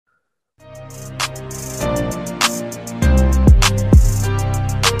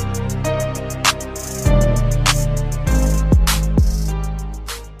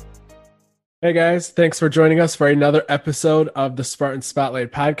Hey guys, thanks for joining us for another episode of the Spartan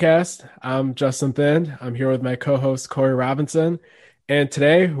Spotlight podcast. I'm Justin Thind. I'm here with my co-host Corey Robinson, and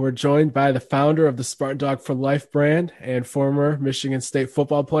today we're joined by the founder of the Spartan Dog for Life brand and former Michigan State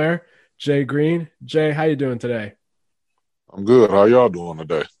football player, Jay Greene. Jay, how you doing today? I'm good. How y'all doing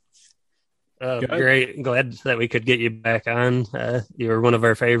today? Good. Great. Glad that we could get you back on. You were one of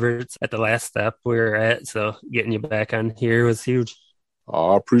our favorites at the last step we were at, so getting you back on here was huge.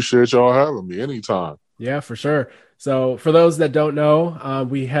 I appreciate y'all having me anytime. Yeah, for sure. So, for those that don't know,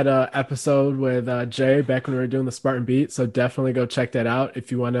 we had a episode with Jay back when we were doing the Spartan Beat. So definitely go check that out if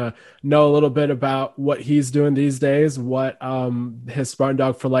you want to know a little bit about what he's doing these days, what his Spartan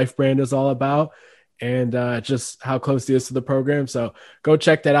Dog for Life brand is all about, and just how close he is to the program. So go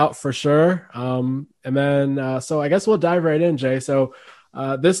check that out for sure. And then, so I guess we'll dive right in, Jay. So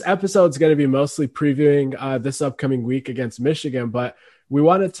this episode is going to be mostly previewing this upcoming week against Michigan, but we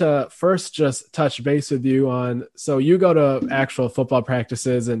wanted to first just touch base with you on, so you go to actual football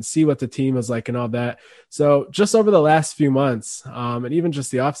practices and see what the team is like and all that. So just over the last few months, and even just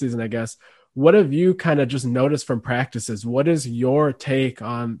the offseason, I guess, what have you kind of just noticed from practices? What is your take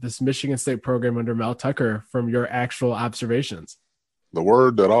on this Michigan State program under Mel Tucker from your actual observations? The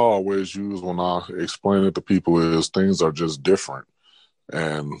word that I always use when I explain it to people is things are just different.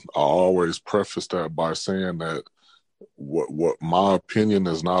 And I always preface that by saying that what my opinion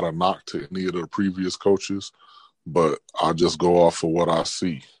is not a knock to any of the previous coaches, but I just go off of what I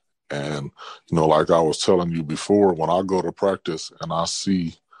see. And, like I was telling you before, when I go to practice and I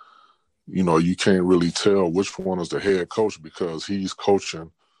see, you can't really tell which one is the head coach because he's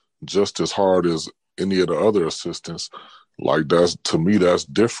coaching just as hard as any of the other assistants. Like to me, that's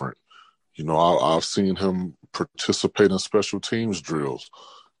different. I've seen him participate in special teams drills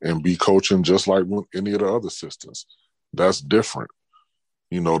and be coaching just like any of the other assistants. That's different.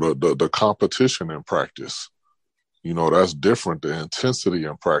 The competition in practice, that's different. The intensity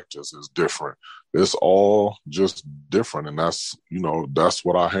in practice is different. It's all just different. And that's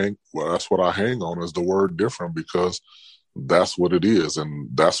what I hang on is the word different because that's what it is. And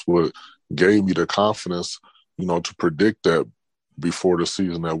that's what gave me the confidence, to predict that before the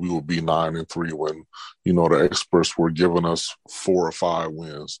season that we would be 9-3 when, the experts were giving us 4 or 5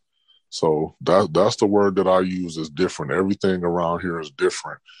 wins. So that's the word that I use is different. Everything around here is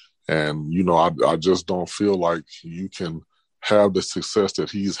different. And, I just don't feel like you can have the success that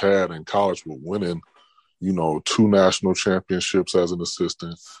he's had in college with winning, 2 national championships as an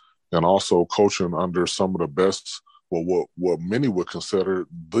assistant and also coaching under some of the best, well, what many would consider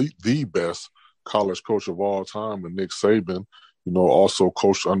the best college coach of all time, and Nick Saban, also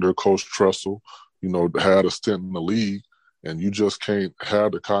coached under Coach Tressel, had a stint in the league. And you just can't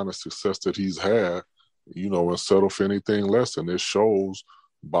have the kind of success that he's had, and settle for anything less. And it shows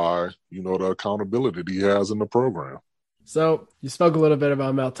by, the accountability that he has in the program. So you spoke a little bit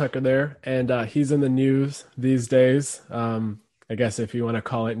about Mel Tucker there, and he's in the news these days. I guess if you want to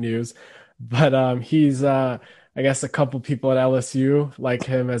call it news, but he's, I guess, a couple people at LSU like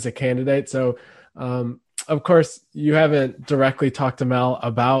him as a candidate. So, of course, you haven't directly talked to Mel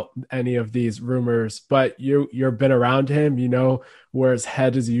about any of these rumors, but you've been around him. You know where his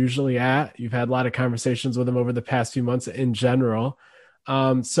head is usually at. You've had a lot of conversations with him over the past few months in general.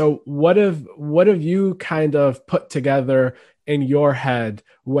 So what have you kind of put together in your head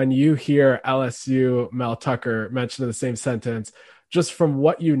when you hear LSU Mel Tucker mentioned in the same sentence? Just from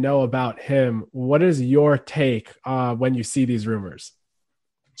what you know about him, what is your take when you see these rumors?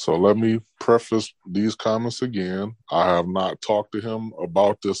 So let me preface these comments again. I have not talked to him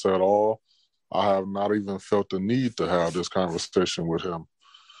about this at all. I have not even felt the need to have this conversation with him.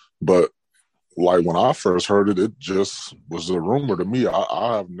 But like when I first heard it, it just was a rumor to me.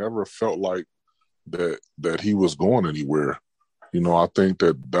 I have never felt like that he was going anywhere. I think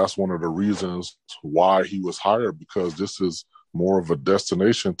that's one of the reasons why he was hired, because this is more of a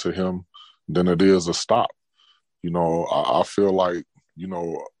destination to him than it is a stop. I feel like,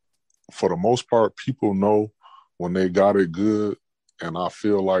 for the most part, people know when they got it good. And I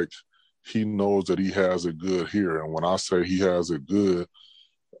feel like he knows that he has it good here. And when I say he has it good,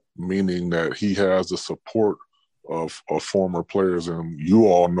 meaning that he has the support of former players. And you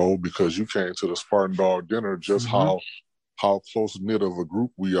all know, because you came to the Spartan Dog dinner, just how close-knit of a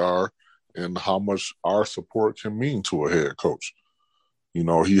group we are and how much our support can mean to a head coach.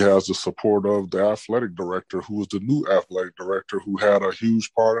 He has the support of the athletic director, who is the new athletic director, who had a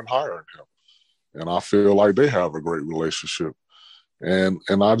huge part in hiring him. And I feel like they have a great relationship. And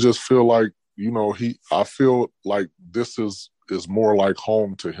I just feel like, I feel like this is more like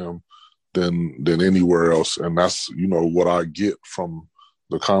home to him than anywhere else. And that's, what I get from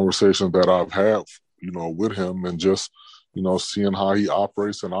the conversations that I've had, with him, and just, seeing how he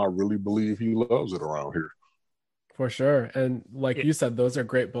operates, and I really believe he loves it around here. For sure. And like you said, those are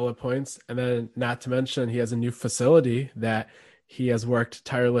great bullet points. And then not to mention he has a new facility that he has worked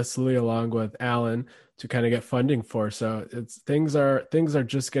tirelessly along with Alan to kind of get funding for. So it's things are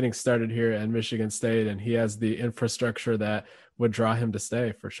just getting started here at Michigan State, and he has the infrastructure that would draw him to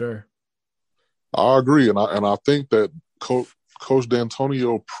stay for sure. I agree, and I think that Coach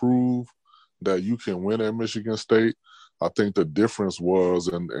D'Antonio proved that you can win at Michigan State. I think the difference was,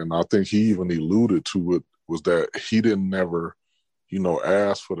 and I think he even alluded to it, was that he didn't never,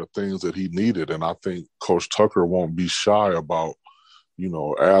 ask for the things that he needed. And I think Coach Tucker won't be shy about,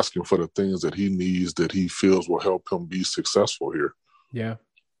 asking for the things that he needs, that he feels will help him be successful here. Yeah.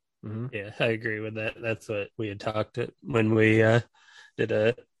 Mm-hmm. Yeah, I agree with that. That's what we had talked when we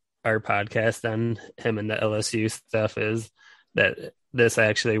did our podcast on him and the LSU stuff, is that this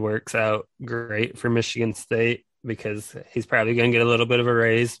actually works out great for Michigan State because he's probably going to get a little bit of a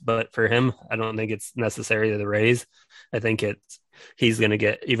raise, but for him, I don't think it's necessarily the raise. I think he's going to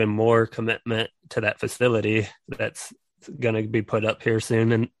get even more commitment to that facility that's going to be put up here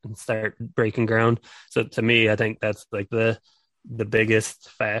soon and start breaking ground. So to me, I think that's like the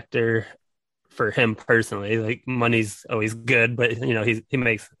biggest factor for him personally. Like, money's always good, but he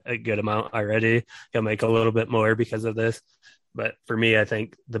makes a good amount already. He'll make a little bit more because of this. But for me, I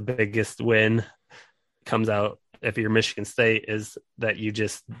think the biggest win comes out if you're Michigan State is that you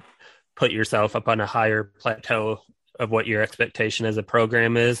just put yourself up on a higher plateau of what your expectation as a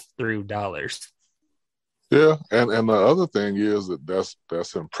program is through dollars. Yeah, and the other thing is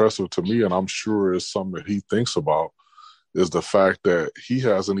that's impressive to me, and I'm sure is something that he thinks about, is the fact that he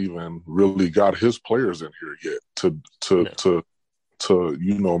hasn't even really got his players in here yet to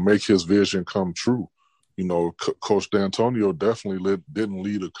make his vision come true. Coach D'Antonio definitely didn't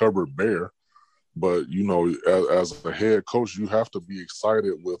lead a cupboard bare, but as a head coach, you have to be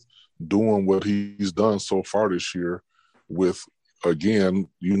excited with doing what he's done so far this year, with, again,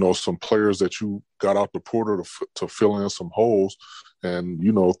 some players that you got out the portal to fill in some holes, and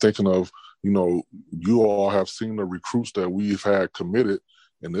thinking of, you all have seen the recruits that we've had committed,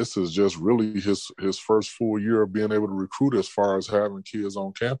 and this is just really his first full year of being able to recruit as far as having kids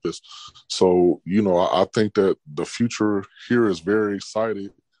on campus. So, I think that the future here is very exciting,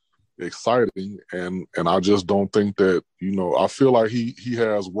 and I just don't think that, I feel like he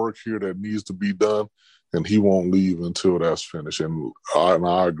has work here that needs to be done, and he won't leave until that's finished. And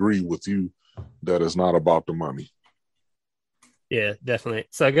I agree with you that it's not about the money. Yeah, definitely.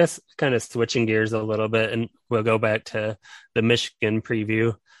 So I guess kind of switching gears a little bit, and we'll go back to the Michigan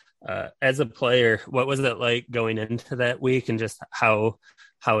preview. As a player, what was it like going into that week, and just how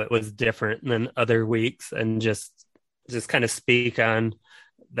it was different than other weeks, and just kind of speak on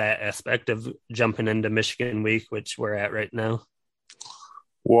that aspect of jumping into Michigan week, which we're at right now?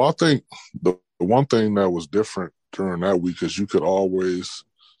 Well, I think the one thing that was different during that week is you could always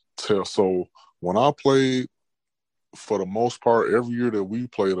tell. So when I played, for the most part, every year that we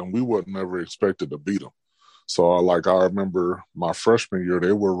played them, we wasn't never expected to beat them. So I remember my freshman year,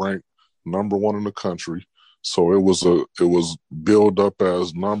 they were ranked number one in the country. So it was billed up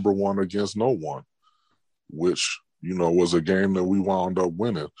as number one against no one, which, was a game that we wound up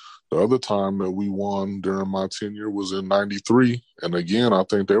winning. The other time that we won during my tenure was in '93. And again, I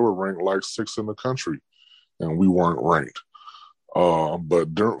think they were ranked like sixth in the country, and we weren't ranked. But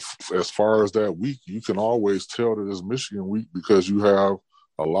as far as that week, you can always tell that it's Michigan week because you have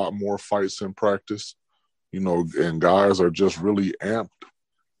a lot more fights in practice, and guys are just really amped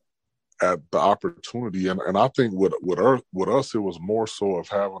at the opportunity. And I think with us, it was more so of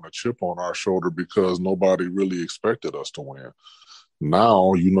having a chip on our shoulder because nobody really expected us to win.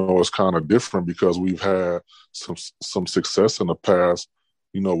 Now, it's kind of different because we've had some success in the past,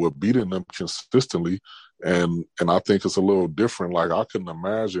 with beating them consistently. And I think it's a little different. Like, I couldn't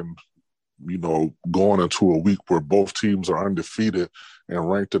imagine, going into a week where both teams are undefeated and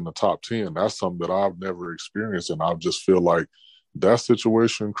ranked in the top 10. That's something that I've never experienced. And I just feel like that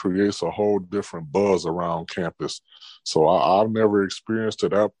situation creates a whole different buzz around campus. So I've never experienced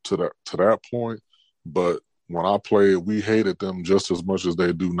it up to that point. But when I played, we hated them just as much as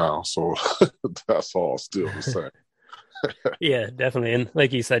they do now. So that's all still the same. Yeah, definitely. And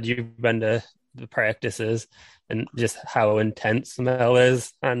like you said, you've been to the practices and just how intense Mel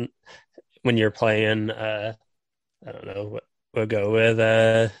is on when you're playing. I don't know what we'll go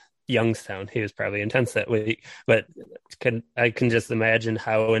with. Youngstown. He was probably intense that week, but I can just imagine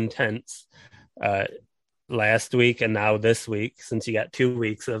how intense last week and now this week, since you got 2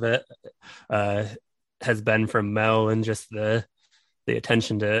 weeks of it, has been from Mel, and just the the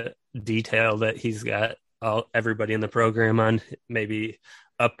attention to detail that he's got everybody in the program on, maybe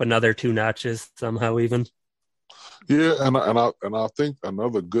up another 2 notches somehow even. Yeah, and I think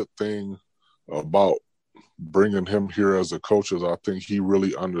another good thing about bringing him here as a coach is I think he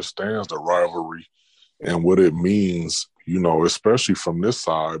really understands the rivalry and what it means, especially from this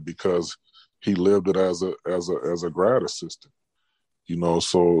side because he lived it as a grad assistant,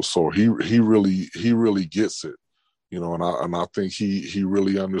 so he really gets it, and I think he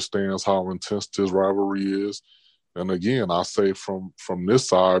really understands how intense this rivalry is. And again, I say from this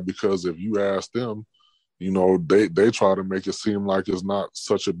side because if you ask them, they try to make it seem like it's not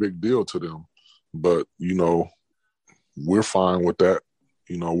such a big deal to them, but we're fine with that.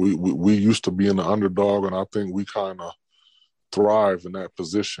 We used to be in the underdog, and I think we kind of thrive in that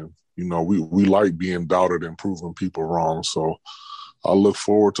position. We like being doubted and proving people wrong. So I look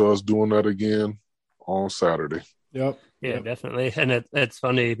forward to us doing that again on Saturday. Yep. Yeah, definitely. And it's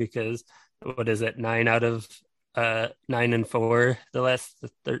funny because what is it, 9 out of 9 and 4 the last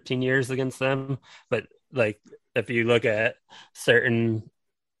 13 years against them. But like if you look at certain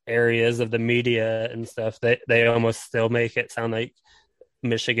areas of the media and stuff, they almost still make it sound like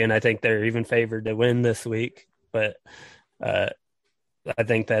Michigan, I think they're even favored to win this week. But I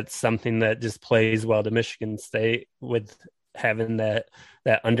think that's something that just plays well to Michigan State with having that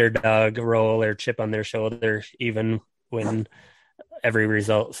underdog role or chip on their shoulder, even when every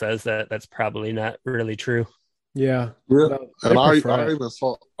result says that that's probably not really true. Yeah. Yeah. No, And I even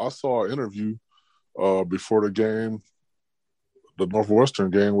saw an interview before the game, the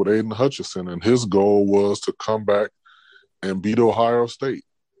Northwestern game with Aiden Hutchinson, and his goal was to come back and beat Ohio State.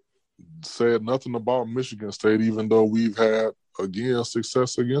 Said nothing about Michigan State, even though we've had, again,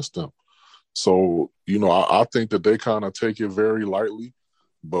 success against them. So, I think that they kind of take it very lightly,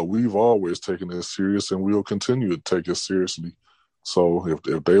 but we've always taken it serious and we'll continue to take it seriously. So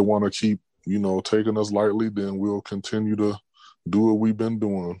if they want to keep, taking us lightly, then we'll continue to do what we've been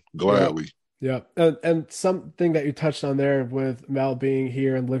doing gladly. Yeah. And something that you touched on there with Mel being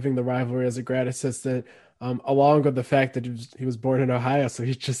here and living the rivalry as a grad assistant, along with the fact that he was born in Ohio, so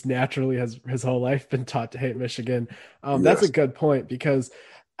he just naturally has his whole life been taught to hate Michigan. That's a Yes. good point because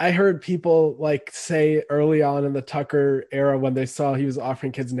I heard people say early on in the Tucker era when they saw he was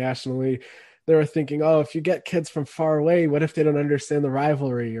offering kids nationally, they were thinking, oh, if you get kids from far away, what if they don't understand the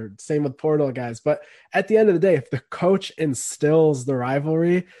rivalry? Or same with Portal guys. But at the end of the day, if the coach instills the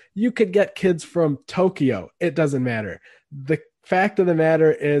rivalry, you could get kids from Tokyo. It doesn't matter. The fact of the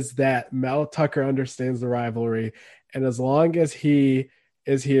matter is that Mel Tucker understands the rivalry. And as long as he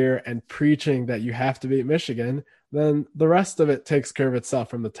is here and preaching that you have to beat Michigan, then the rest of it takes care of itself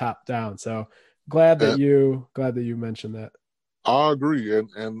from the top down. So glad that And you mentioned that. I agree.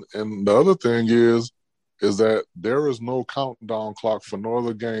 And the other thing is that there is no countdown clock for no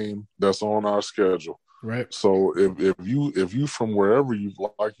other game that's on our schedule. Right. So if you from wherever you,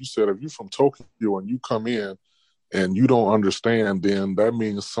 like you said, if you from Tokyo and you come in and you don't understand, then that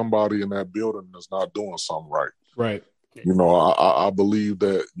means somebody in that building is not doing something right. Right. I believe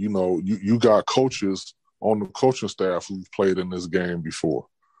that, you got coaches on the coaching staff who've played in this game before.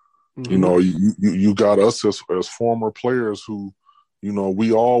 Mm-hmm. You got us as former players who,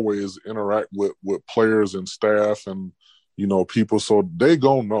 we always interact with players and staff and, people. So they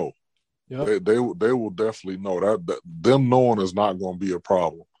gonna know. Yep. They will definitely know that them knowing is not going to be a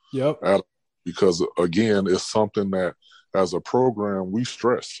problem. Yep. Because again, it's something that as a program we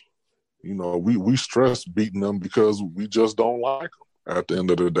stress. We stress beating them because we just don't like them. At the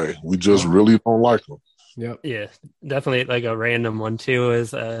end of the day, we just really don't like them. Yep. Yeah, definitely. Like a random one too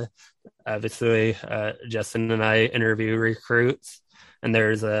is obviously Justin and I interview recruits, and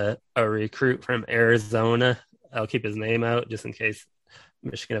there's a recruit from Arizona. I'll keep his name out just in case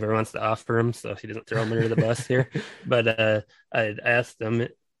Michigan ever wants to offer him, so he doesn't throw him under the bus here. But I asked him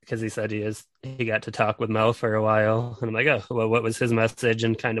because he said he got to talk with Mel for a while, and I'm like, oh, well, what was his message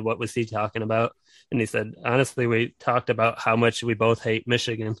and kind of what was he talking about? And he said, honestly, we talked about how much we both hate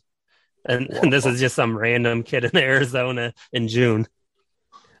Michigan. And, Wow. and this is just some random kid in Arizona in June.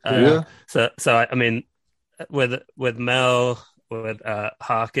 Yeah. So I mean, with Mel, with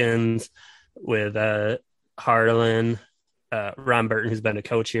Hawkins, with Harlan, Ron Burton, who's been a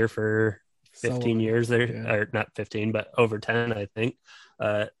coach here for 15 years there, or not 15, but over 10, I think.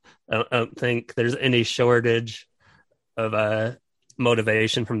 I don't think there's any shortage of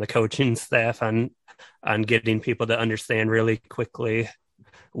motivation from the coaching staff on getting people to understand really quickly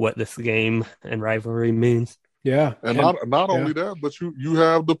what this game and rivalry means. Yeah. And not only that, but you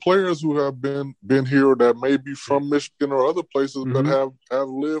have the players who have been here that may be from Michigan or other places, but have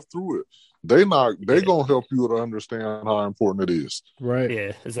lived through it. they Yeah, gonna help you to understand how important it is. Right.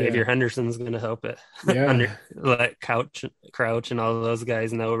 yeah. Yeah. Xavier Henderson's going to help it. Yeah. Let Crouch, and all of those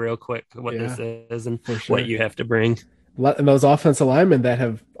guys know real quick what this Yeah, is and for what sure. you have to bring. And those offensive linemen that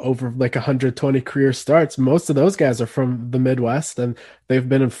have over like 120 career starts, most of those guys are from the Midwest, and they've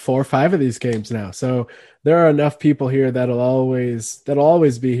been in 4 or 5 of these games now. So there are enough people here that'll always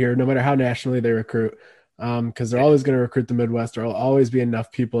be here, no matter how nationally they recruit. Because they're Yeah, always going to recruit the Midwest. There'll always be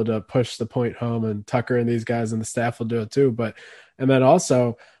enough people to push the point home, and Tucker and these guys and the staff will do it too. And then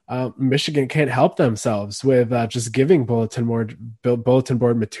also, Michigan can't help themselves with just giving bulletin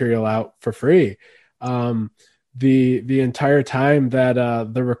board material out for free. Um, the entire time that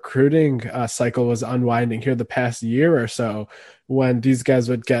the recruiting cycle was unwinding here the past year or so, when these guys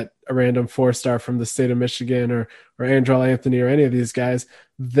would get a random 4-star from the state of Michigan, or Andrell Anthony or any of these guys,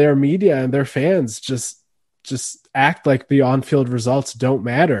 their media and their fans just act like the on-field results don't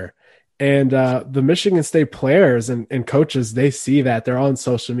matter. And the Michigan State players and coaches, they see that. They're on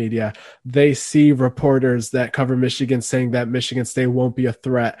social media. They see reporters that cover Michigan saying that Michigan State won't be a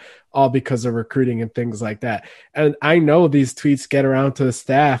threat, all because of recruiting and things like that. And I know these tweets get around to the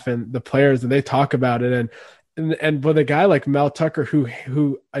staff and the players, and they talk about it. And with a guy like Mel Tucker,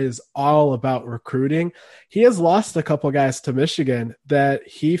 who is all about recruiting, he has lost a couple guys to Michigan that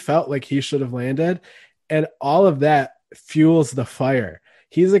he felt like he should have landed, and all of that fuels the fire.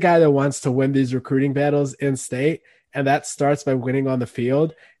 He's a guy that wants to win these recruiting battles in state, and that starts by winning on the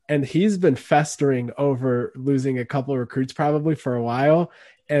field. And he's been festering over losing a couple of recruits probably for a while,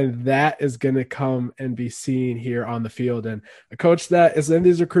 and that is going to come and be seen here on the field. And a coach that is in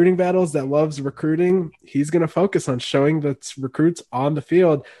these recruiting battles, that loves recruiting, he's going to focus on showing the recruits on the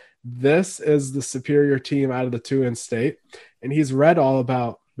field this is the superior team out of the two in state. And he's read all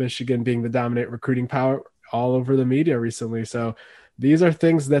about Michigan being the dominant recruiting power all over the media recently. So these are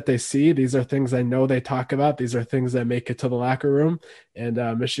things that they see. These are things I know they talk about. These are things that make it to the locker room. And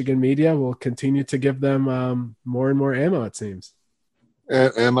Michigan media will continue to give them more and more ammo, it seems.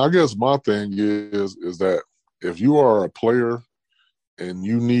 And I guess my thing is that if you are a player and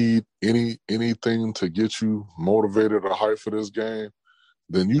you need anything to get you motivated or hyped for this game,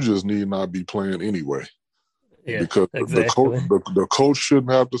 then you just need not be playing anyway. yeah, Because exactly. the coach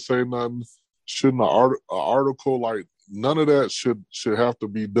shouldn't have to say nothing. Shouldn't an article like none of that should have to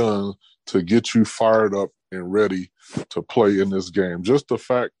be done to get you fired up and ready to play in this game. Just the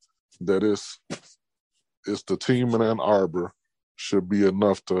fact that it's the team in Ann Arbor should be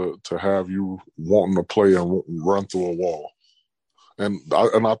enough to have you wanting to play and run through a wall. And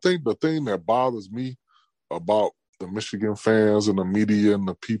I think the thing that bothers me about the Michigan fans and the media and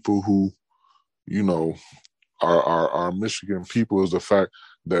the people who, you know, are Michigan people is the fact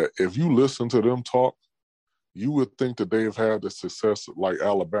that if you listen to them talk, you would think that they've had the success like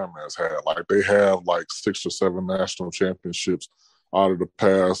Alabama has had. Like they have like 6 or 7 national championships out of the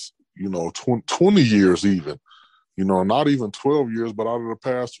past, 20 years even. Not even 12 years, but out of the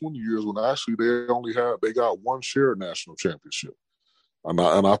past 20 years when actually they got one shared national championship. And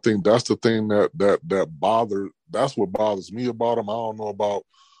I think that's the thing that's what bothers me about them. I don't know about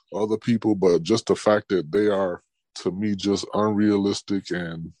other people, but just the fact that they are, to me, just unrealistic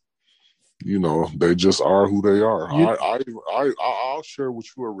and, they just are who they are. You I'll share with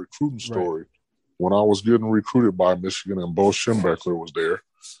you a recruiting right. story. When I was getting recruited by Michigan and Bo Schembechler was there,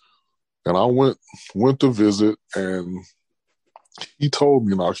 and I went to visit, and he told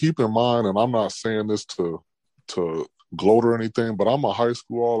me, now keep in mind, and I'm not saying this to gloat or anything, but I'm a high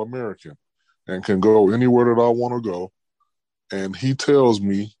school All-American and can go anywhere that I want to go. And he tells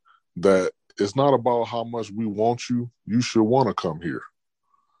me that it's not about how much we want you. You should want to come here.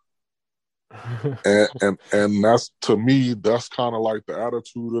 And that's, to me, that's kind of like the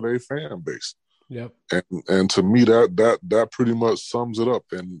attitude of their fan base. Yep. And to me, that pretty much sums it up.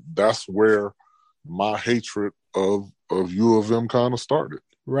 And that's where my hatred of U of M kind of started.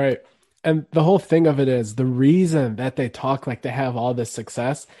 Right. And the whole thing of it is the reason that they talk like they have all this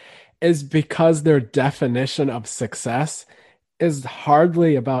success is because their definition of success is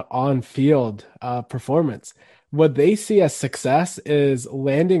hardly about on-field performance. What they see as success is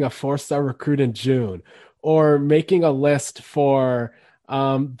landing a 4-star recruit in June, or making a list for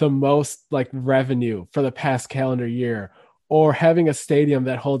the most like revenue for the past calendar year, or having a stadium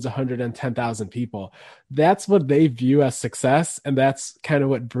that holds 110,000 people. That's what they view as success, and that's kind of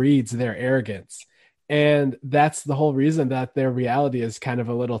what breeds their arrogance. And that's the whole reason that their reality is kind of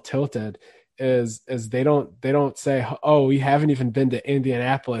a little tilted, is they don't say, oh, we haven't even been to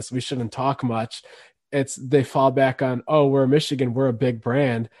Indianapolis, we shouldn't talk much. It's they fall back on, oh, we're Michigan, we're a big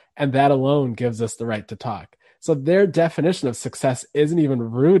brand, and that alone gives us the right to talk. So their definition of success isn't even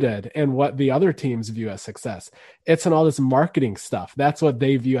rooted in what the other teams view as success. It's in all this marketing stuff. That's what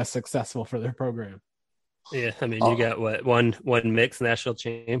they view as successful for their program. Yeah, I mean, you Uh, got one mixed national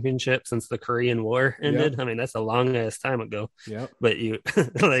championship since the Korean War Yep. ended. I mean, that's a long ass time ago. Yep. But you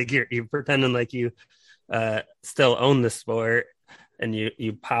like you're pretending like you still own the sport, and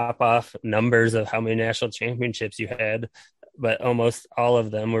you pop off numbers of how many national championships you had, but almost all of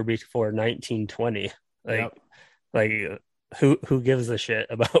them were before 1920. Like Yep. like who gives a shit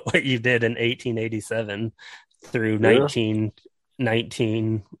about what you did in 1887 through yeah,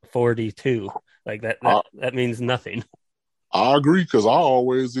 1942? Like I, that means nothing. I agree because I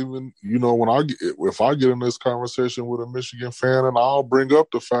always even when if I get in this conversation with a Michigan fan, and I'll bring up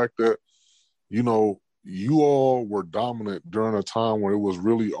the fact that you all were dominant during a time when it was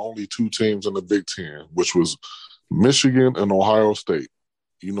really only two teams in the Big Ten, which was Michigan and Ohio State.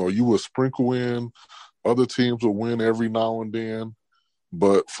 You would sprinkle in other teams would win every now and then,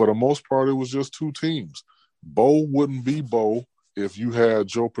 but for the most part, it was just two teams. Bo wouldn't be Bo if you had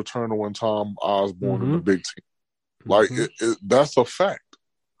Joe Paterno and Tom Osborne in the Mm-hmm. Big Ten. Like Mm-hmm. that's a fact.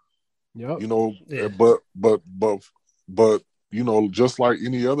 Yep. Yeah, But just like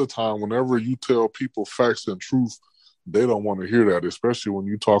any other time, whenever you tell people facts and truth, they don't want to hear that, especially when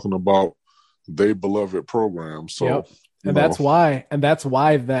you're talking about their beloved program. So Yep. you And know, that's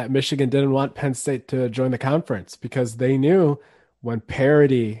why that Michigan didn't want Penn State to join the conference, because they knew when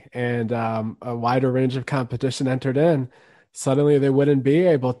parity and a wider range of competition entered in, suddenly they wouldn't be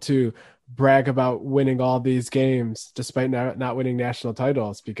able to brag about winning all these games despite not winning national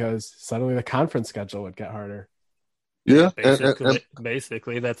titles, because suddenly the conference schedule would get harder. yeah. yeah, and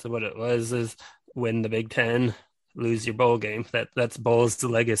Basically, that's what it was. Is win the Big Ten, lose your bowl game. That's Bowl's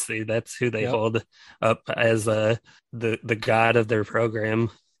legacy. That's who they Yep. hold up as the god of their program.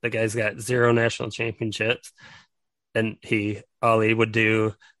 The guy's got zero national championships, and all he would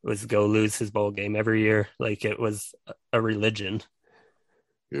do was go lose his bowl game every year, like it was a religion.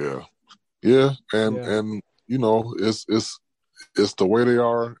 yeah, yeah, and Yeah. and it's the way they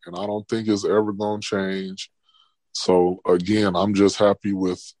are, and I don't think it's ever gonna change. So again, I'm just happy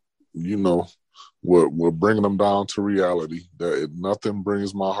with you know we're bringing them down to reality. Nothing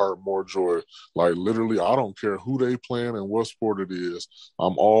brings my heart more joy. Like literally, I don't care who they playing and what sport it is.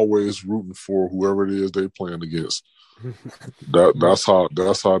 I'm always rooting for whoever it is they playing against. That Yeah.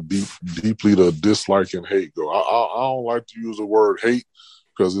 that's how deeply the dislike and hate go. I don't like to use the word hate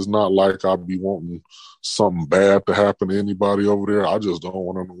because it's not like I be wanting something bad to happen to anybody over there. I just don't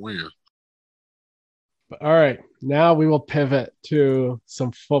want them to win. All right, now we will pivot to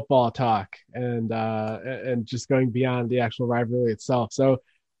some football talk and just going beyond the actual rivalry itself. So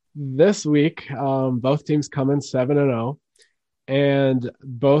this week, both teams come in 7-0, and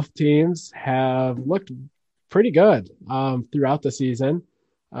both teams have looked pretty good throughout the season.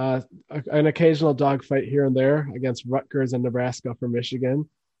 An occasional dogfight here and there against Rutgers and Nebraska for Michigan,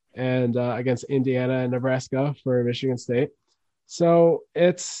 and against Indiana and Nebraska for Michigan State. So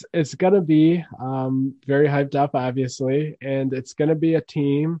it's gonna be very hyped up, obviously, and it's gonna be a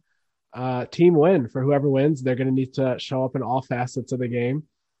team win for whoever wins. They're gonna need to show up in all facets of the game.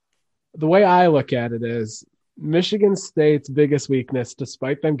 The way I look at it is Michigan State's biggest weakness,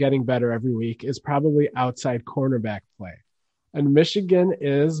 despite them getting better every week, is probably outside cornerback play. And Michigan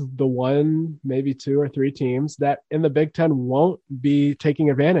is the one, maybe two or three teams that in the Big Ten won't be taking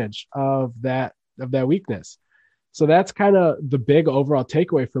advantage of that weakness. So that's kind of the big overall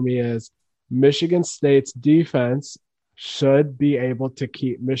takeaway for me is Michigan State's defense should be able to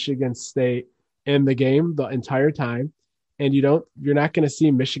keep Michigan State in the game the entire time. And you're not going to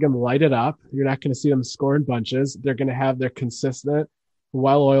see Michigan light it up. You're not going to see them score in bunches. They're going to have their consistent,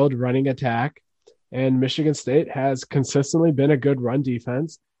 well-oiled running attack. And Michigan State has consistently been a good run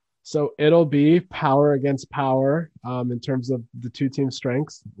defense. So it'll be power against power in terms of the two team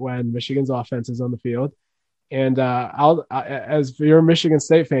strengths when Michigan's offense is on the field. And as you're a Michigan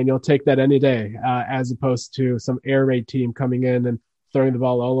State fan, you'll take that any day, as opposed to some air raid team coming in and throwing the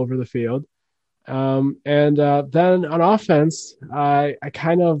ball all over the field. And then on offense, I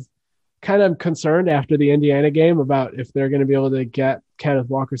kind of concerned after the Indiana game about if they're going to be able to get Kenneth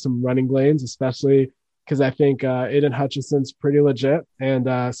Walker some running lanes, especially because I think Aiden Hutchinson's pretty legit,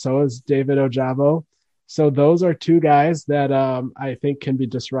 and so is David Ojabo. So those are two guys that I think can be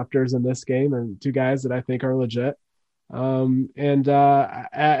disruptors in this game, and two guys that I think are legit. And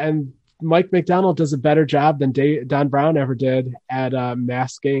Mike McDonald does a better job than Don Brown ever did at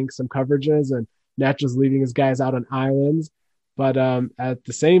masking some coverages and not just leaving his guys out on islands. But at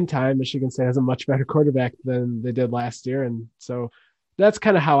the same time, Michigan State has a much better quarterback than they did last year, and so that's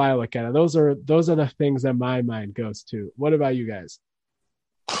kind of how I look at it. Those are the things that my mind goes to. What about you guys?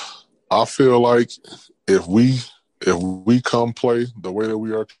 I feel like if we come play the way that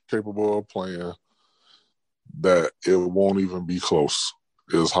we are capable of playing, that it won't even be close.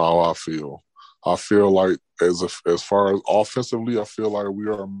 Is how I feel. I feel like as far as offensively, I feel like we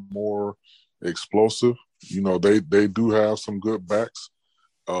are more explosive. You know, they do have some good backs.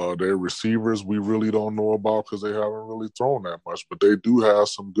 Their receivers we really don't know about because they haven't really thrown that much, but they do have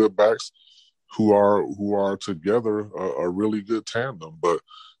some good backs who are together a really good tandem. But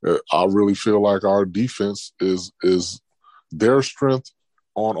I really feel like our defense is their strength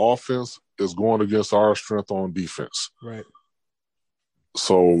on offense is going against our strength on defense. Right.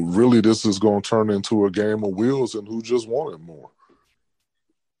 So really, this is going to turn into a game of wheels and who just wanted more.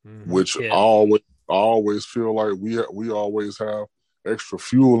 Mm-hmm. Which Yeah. I always feel like we always have extra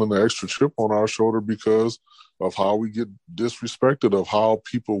fuel and the extra chip on our shoulder because of how we get disrespected, of how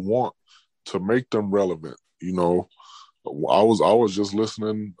people want to make them relevant. You know, I was just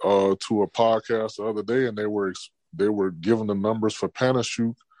listening to a podcast the other day, and they were giving the numbers for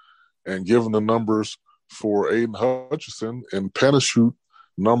Panachuk and giving the numbers for Aiden Hutchinson, and Panachuk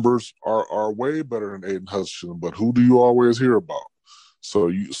numbers are way better than Aiden Hutchinson. But who do you always hear about? So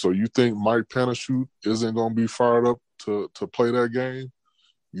you think Mike Panachuk isn't going to be fired up to play that game?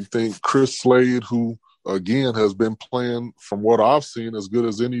 You think Chris Slade, who again has been playing from what I've seen as good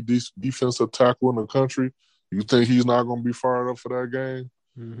as any defensive tackle in the country, you think he's not going to be fired up for that game?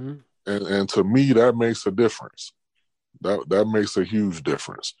 Mm-hmm. And to me, that makes a difference. That makes a huge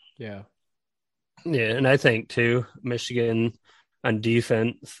difference. Yeah. Yeah, and I think too, Michigan on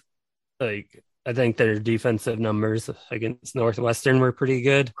defense, like I think their defensive numbers against Northwestern were pretty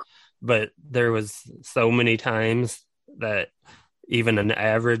good, but there was so many times that even an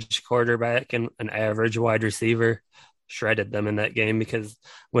average quarterback and an average wide receiver shredded them in that game because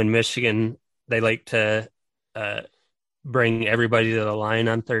when Michigan, they like to bring everybody to the line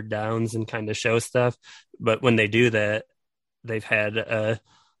on third downs and kind of show stuff, but when they do that, they've had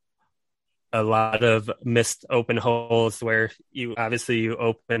a lot of missed open holes where you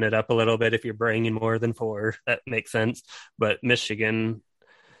open it up a little bit if you're bringing more than four. That makes sense. But Michigan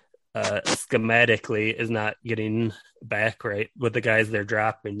schematically is not getting back right with the guys they're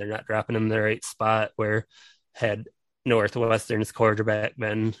dropping. They're not dropping them in the right spot where had Northwestern's quarterback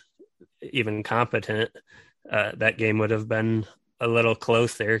been even competent, that game would have been a little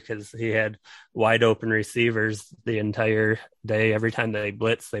closer because he had wide open receivers the entire day. Every time they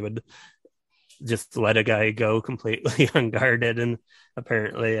blitz, they would just let a guy go completely unguarded. And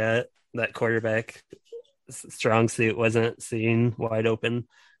apparently that quarterback strong suit wasn't seeing wide open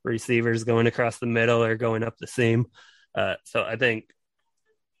receivers going across the middle or going up the seam. So I think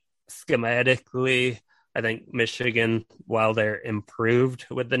schematically, I think Michigan, while they're improved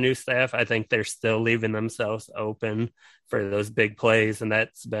with the new staff, I think they're still leaving themselves open for those big plays. And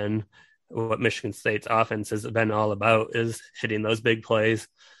that's been what Michigan State's offense has been all about, is hitting those big plays.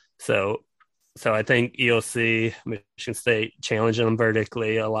 So I think you'll see Michigan State challenging them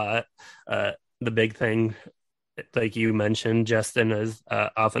vertically a lot. The big thing, like you mentioned, Justin, is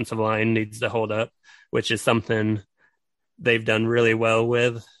offensive line needs to hold up, which is something they've done really well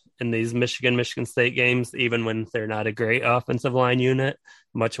with in these Michigan State games, even when they're not a great offensive line unit,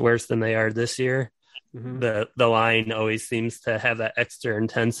 much worse than they are this year. Mm-hmm. The line always seems to have that extra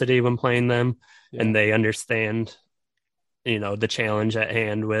intensity when playing them, and they understand the challenge at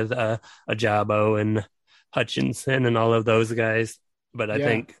hand with Ajabo and Hutchinson and all of those guys. But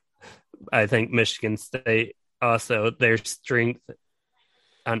I think Michigan State also, their strength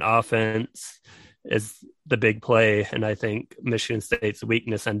on offense is the big play, and I think Michigan State's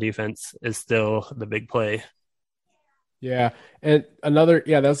weakness on defense is still the big play. Yeah. And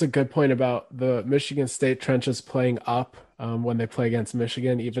that's a good point about the Michigan State trenches playing up when they play against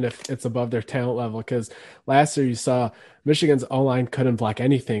Michigan, even if it's above their talent level. Because last year you saw Michigan's O-line couldn't block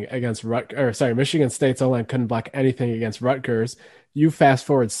anything against Michigan State's O-line couldn't block anything against Rutgers. You fast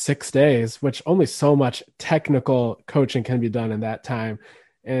forward 6 days, which only so much technical coaching can be done in that time.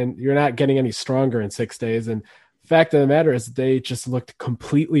 And you're not getting any stronger in 6 days. And fact of the matter is they just looked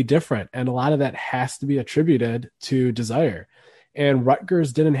completely different. And a lot of that has to be attributed to desire. And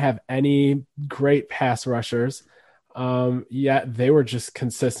Rutgers didn't have any great pass rushers. Yet they were just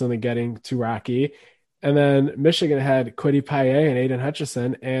consistently getting to Rocky. And then Michigan had Kwity Paye and Aiden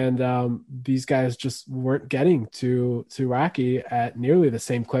Hutchinson. And these guys just weren't getting to Rocky at nearly the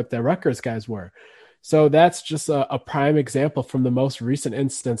same clip that Rutgers guys were. So that's just a prime example from the most recent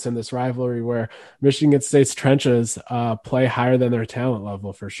instance in this rivalry where Michigan State's trenches play higher than their talent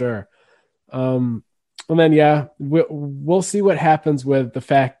level for sure. Well, then, yeah, we'll see what happens with the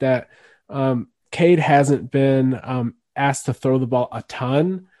fact that Cade hasn't been asked to throw the ball a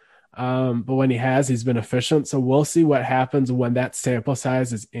ton, but when he has, he's been efficient. So we'll see what happens when that sample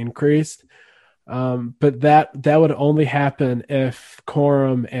size is increased. But that would only happen if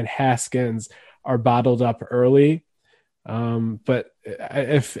Corum and Haskins are bottled up early. But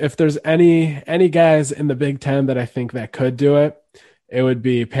if there's any guys in the Big Ten that I think that could do it, it would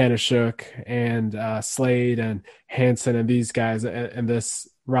be Panashuk and Slade and Hansen and these guys and this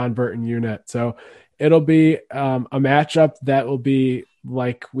Ron Burton unit. So it'll be a matchup that will be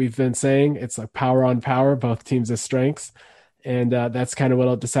like we've been saying. It's like power on power, both teams' have strengths, and that's kind of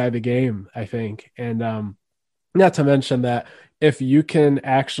what'll decide the game, I think. And not to mention that if you can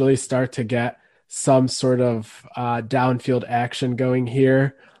actually start to get some sort of downfield action going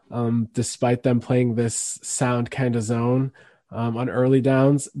here, despite them playing this sound kind of zone on early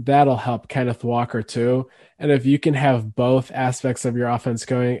downs, that'll help Kenneth Walker too. And if you can have both aspects of your offense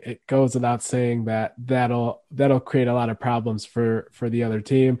going, it goes without saying that that'll create a lot of problems for the other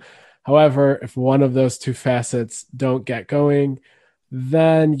team. However, if one of those two facets don't get going,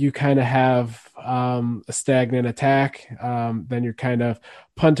 then you kind of have a stagnant attack. Then you're kind of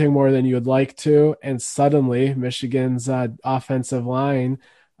punting more than you would like to. And suddenly, Michigan's offensive line,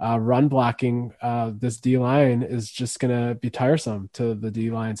 run blocking, this D line is just going to be tiresome to the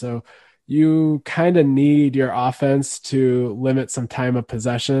D line. So you kind of need your offense to limit some time of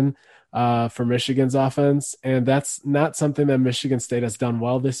possession for Michigan's offense. And that's not something that Michigan State has done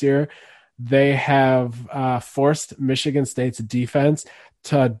well this year. They have forced Michigan State's defense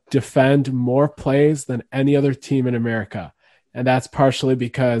to defend more plays than any other team in America. And that's partially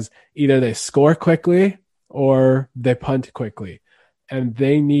because either they score quickly or they punt quickly. And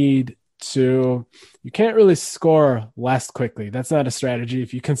they need to, you can't really score less quickly. That's not a strategy.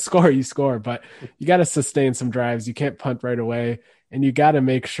 If you can score, you score, but you got to sustain some drives. You can't punt right away. And you got to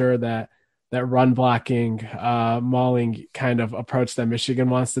make sure that run blocking, mauling kind of approach that Michigan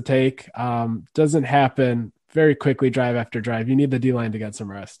wants to take doesn't happen very quickly, drive after drive. You need the D line to get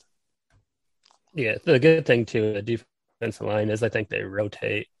some rest. Yeah, the good thing too, the defensive line is I think they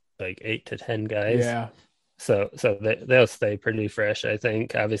rotate like 8 to 10 guys, Yeah, so they'll stay pretty fresh. I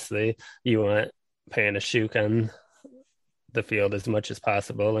think obviously you want Panashuk on the field as much as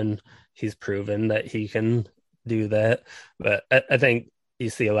possible, and he's proven that he can do that. But I think you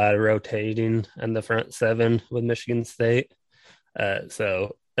see a lot of rotating on the front seven with Michigan State. And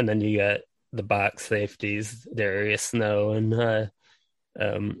then you got the box safeties, Darius Snow and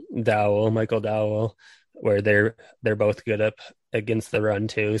Michael Dowell, where they're both good up against the run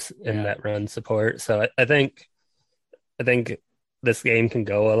too in that run support. So I think this game can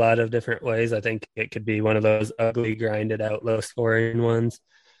go a lot of different ways. I think it could be one of those ugly, grinded out, low scoring ones,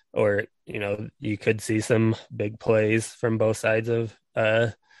 or you could see some big plays from both sides of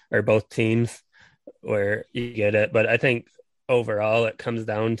or both teams where you get it. But I think overall it comes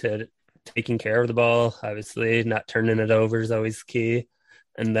down to taking care of the ball. Obviously, not turning it over is always key.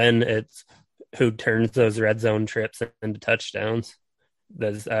 And then it's who turns those red zone trips into touchdowns.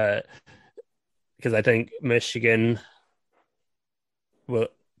 Because I think Michigan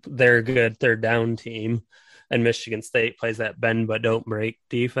they're a good third down team, and Michigan State plays that bend but don't break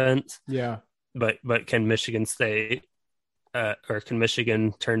defense. Yeah. But can Michigan State or can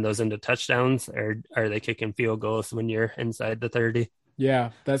Michigan turn those into touchdowns, or are they kicking field goals when you're inside the 30?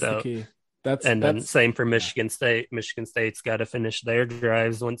 Yeah, that's the key. Then same for Michigan State. Michigan State's got to finish their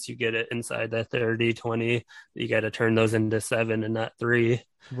drives. Once you get it inside that 30, 20, you got to turn those into 7 and not 3.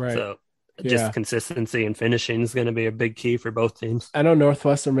 Right. So just consistency and finishing is going to be a big key for both teams. I know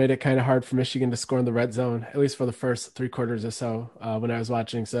Northwestern made it kind of hard for Michigan to score in the red zone, at least for the first 3 quarters or so when I was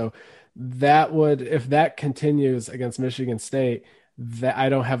watching. So if that continues against Michigan State, that I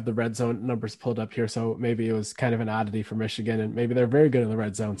don't have the red zone numbers pulled up here. So maybe it was kind of an oddity for Michigan, and maybe they're very good in the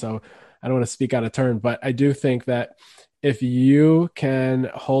red zone. So I don't want to speak out of turn, but I do think that if you can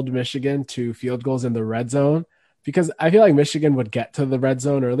hold Michigan to field goals in the red zone, because I feel like Michigan would get to the red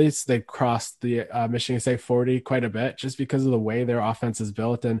zone, or at least they'd cross the Michigan State 40 quite a bit just because of the way their offense is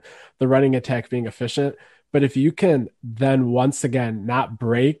built and the running attack being efficient. But if you can then once again not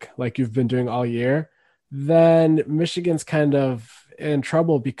break like you've been doing all year, then Michigan's kind of in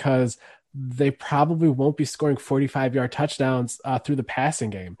trouble because they probably won't be scoring 45-yard touchdowns through the passing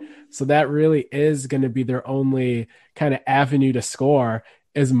game. So that really is going to be their only kind of avenue to score,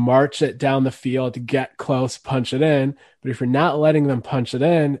 is march it down the field, get close, punch it in. But if you're not letting them punch it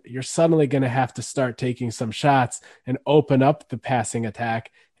in, you're suddenly going to have to start taking some shots and open up the passing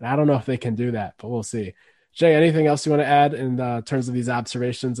attack. And I don't know if they can do that, but we'll see. Jay, anything else you want to add in terms of these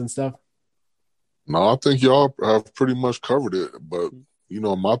observations and stuff? No, I think y'all have pretty much covered it. But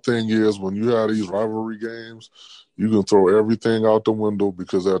my thing is when you have these rivalry games, you can throw everything out the window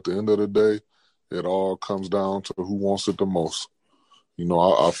because at the end of the day, it all comes down to who wants it the most.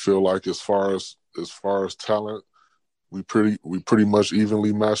 I feel like as far as talent, we pretty much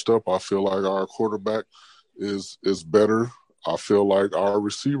evenly matched up. I feel like our quarterback is better. I feel like our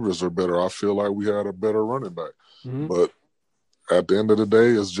receivers are better. I feel like we had a better running back. Mm-hmm. But at the end of the day,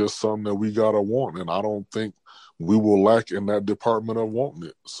 it's just something that we gotta want, and I don't think we will lack in that department of wanting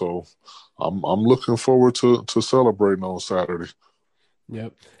it. So I'm looking forward to celebrating on Saturday.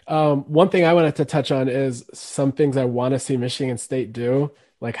 Yep. One thing I wanted to touch on is some things I want to see Michigan State do,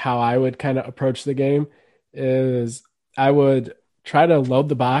 like how I would kind of approach the game is I would try to load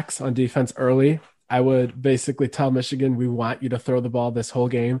the box on defense early. I would basically tell Michigan, we want you to throw the ball this whole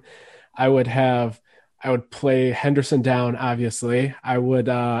game. I would have I would play Henderson down, obviously. I would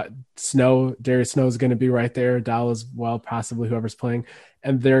Darius Snow is going to be right there. Dow as well, possibly whoever's playing.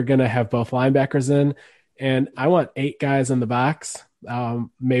 And they're going to have both linebackers in. And I want 8 guys in the box.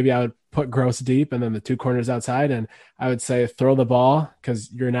 Maybe I would put Gross deep and then the 2 corners outside. And I would say throw the ball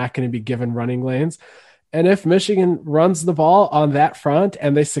because you're not going to be given running lanes. And if Michigan runs the ball on that front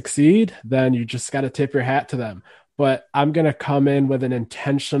and they succeed, then you just got to tip your hat to them. But I'm going to come in with an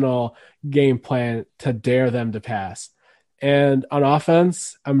intentional game plan to dare them to pass. And on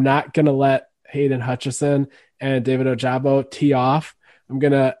offense, I'm not going to let Hayden Hutchison and David Ojabo tee off. I'm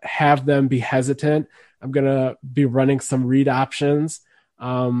going to have them be hesitant. I'm going to be running some read options.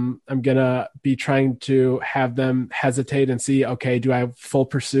 I'm going to be trying to have them hesitate and see, okay, do I have full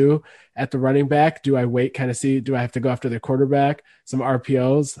pursue at the running back? Do I wait, kind of see, do I have to go after the quarterback? Some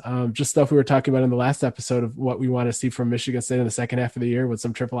RPOs, just stuff we were talking about in the last episode of what we want to see from Michigan State in the second half of the year with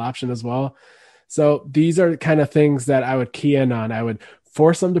some triple option as well. So these are kind of things that I would key in on. I would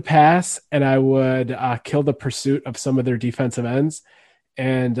force them to pass and I would kill the pursuit of some of their defensive ends.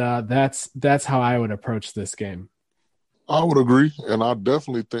 And that's how I would approach this game. I would agree, and I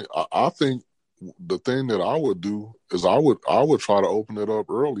definitely I think the thing that I would do is I would try to open it up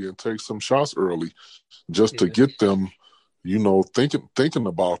early and take some shots early, just to Yeah. get them, thinking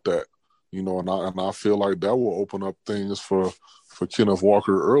about that, and I feel like that will open up things for Kenneth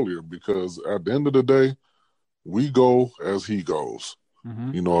Walker earlier because at the end of the day, we go as he goes.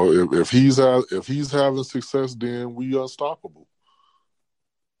 Mm-hmm. If he's having success, then we unstoppable.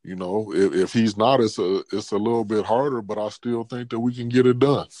 If he's not, it's a little bit harder, but I still think that we can get it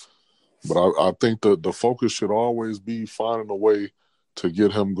done. But I think the focus should always be finding a way to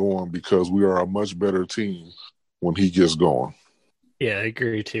get him going because we are a much better team when he gets going. Yeah, I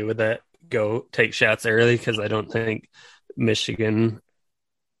agree too with that. Go take shots early because I don't think Michigan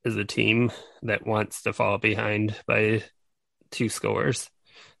is a team that wants to fall behind by 2 scores.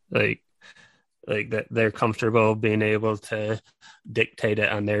 Like that they're comfortable being able to dictate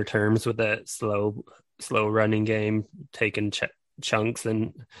it on their terms with that slow running game, taking chunks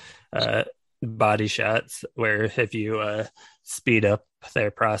and uh, body shots. Where if you speed up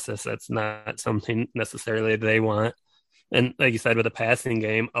their process, that's not something necessarily they want. And like you said, with the passing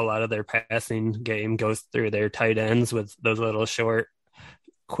game, a lot of their passing game goes through their tight ends with those little short,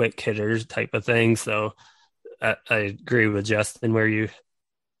 quick hitters type of thing. So I agree with Justin where you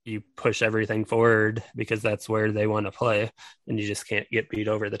push everything forward because that's where they want to play, and you just can't get beat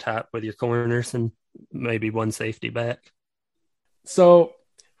over the top with your corners and maybe one safety back. So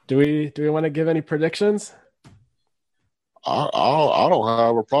do we want to give any predictions? I don't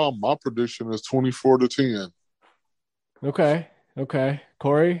have a problem. My prediction is 24-10. Okay. Okay.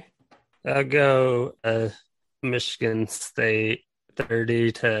 Corey? I'll go Michigan State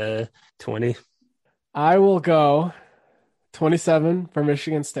 30-20. I will go 27 for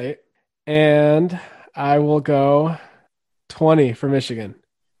Michigan State. And I will go 20 for Michigan.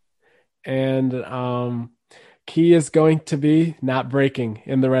 And key is going to be not breaking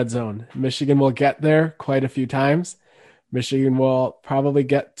in the red zone. Michigan will get there quite a few times. Michigan will probably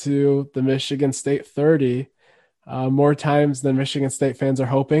get to the Michigan State 30 more times than Michigan State fans are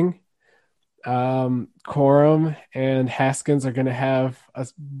hoping. Corum and Haskins are going to have a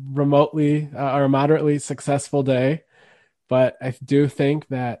remotely or a moderately successful day. But I do think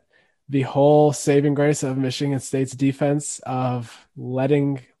that the whole saving grace of Michigan State's defense of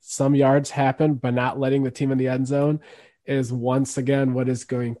letting some yards happen, but not letting the team in the end zone is once again what is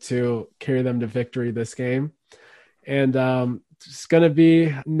going to carry them to victory this game. And it's going to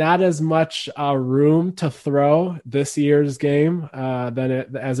be not as much room to throw this year's game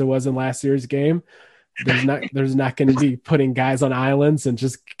as it was in last year's game. There's not going to be putting guys on islands and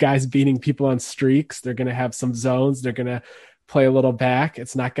just guys beating people on streaks. They're going to have some zones. They're going to play a little back.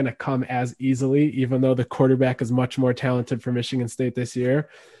 It's not going to come as easily, even though the quarterback is much more talented for Michigan State this year.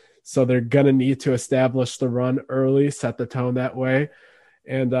 So they're going to need to establish the run early, set the tone that way.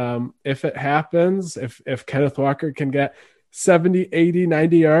 And if it happens, if Kenneth Walker can get 70, 80,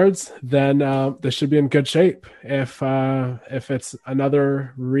 90 yards, then this should be in good shape. If it's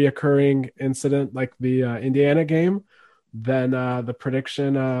another reoccurring incident like the Indiana game, then the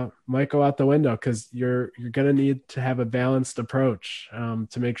prediction might go out the window because you're going to need to have a balanced approach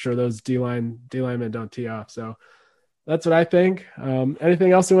to make sure those D linemen don't tee off. So that's what I think.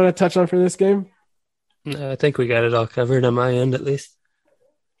 Anything else you want to touch on for this game? I think we got it all covered on my end, at least.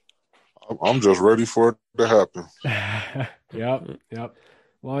 I'm just ready for it to happen. Yep.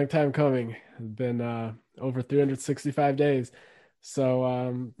 Long time coming. It's been over 365 days.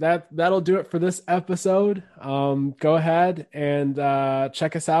 So that'll do it for this episode. Go ahead and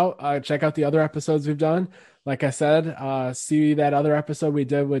check us out. Check out the other episodes we've done. Like I said, see that other episode we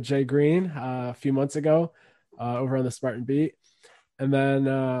did with Jay Greene a few months ago over on the Spartan Beat. And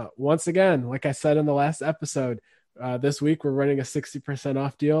then once again, like I said in the last episode, this week we're running a 60%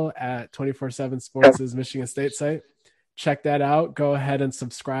 off deal at 24/7 Sports' Michigan State site. Check that out. Go ahead and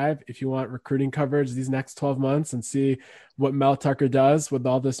subscribe if you want recruiting coverage these next 12 months and see what Mel Tucker does with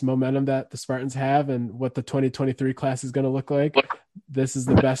all this momentum that the Spartans have and what the 2023 class is going to look like. This is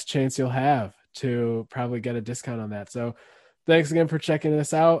the best chance you'll have to probably get a discount on that. So thanks again for checking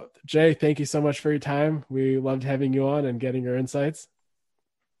this out. Jay, thank you so much for your time. We loved having you on and getting your insights.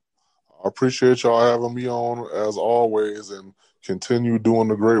 I appreciate y'all having me on as always and continue doing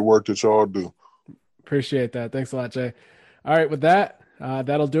the great work that y'all do. Appreciate that. Thanks a lot, Jay. All right, with that,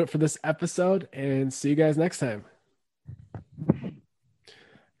 that'll do it for this episode and see you guys next time.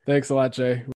 Thanks a lot, Jay.